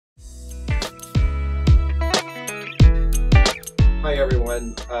Hi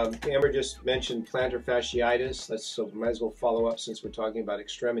everyone. Amber just mentioned plantar fasciitis. So might as well follow up since we're talking about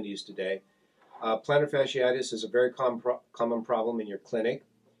extremities today. Plantar fasciitis is a very common problem in your clinic,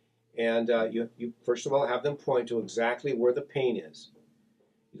 and you first of all have them point to exactly where the pain is.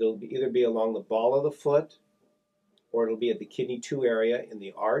 It'll either be along the ball of the foot, or it'll be at the kidney 2 area in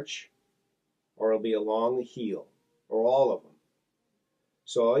the arch, or it'll be along the heel, or all of them.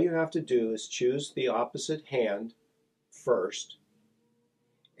 So all you have to do is choose the opposite hand first,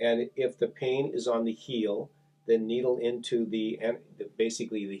 and if the pain is on the heel, then needle into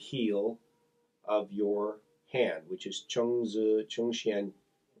basically the heel of your hand, which is Chengzi, Chengxian.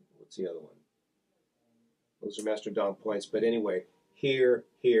 What's the other one? Those are Master Doane points. But anyway, here,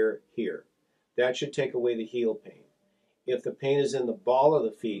 here, here. That should take away the heel pain. If the pain is in the ball of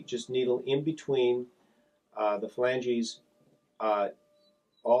the feet, just needle in between the phalanges all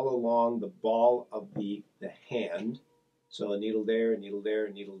along the ball of the hand. So a needle there, a needle there,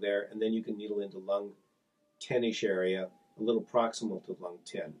 a needle there, and then you can needle into lung 10-ish area, a little proximal to lung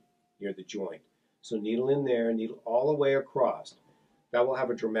 10, near the joint. So needle in there, needle all the way across. That will have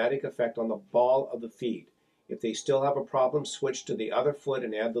a dramatic effect on the ball of the feet. If they still have a problem, switch to the other foot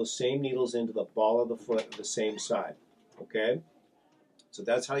and add those same needles into the ball of the foot of the same side. Okay? So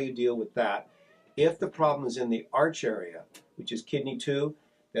that's how you deal with that. If the problem is in the arch area, which is kidney 2,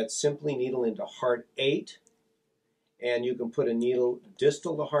 that's simply needle into heart 8, and you can put a needle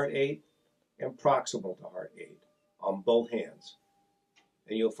distal to heart 8 and proximal to heart 8 on both hands.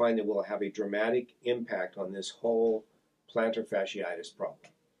 And you'll find it will have a dramatic impact on this whole plantar fasciitis problem.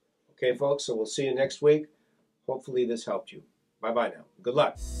 Okay, folks, so we'll see you next week. Hopefully this helped you. Bye-bye now. Good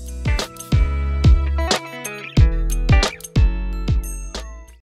luck.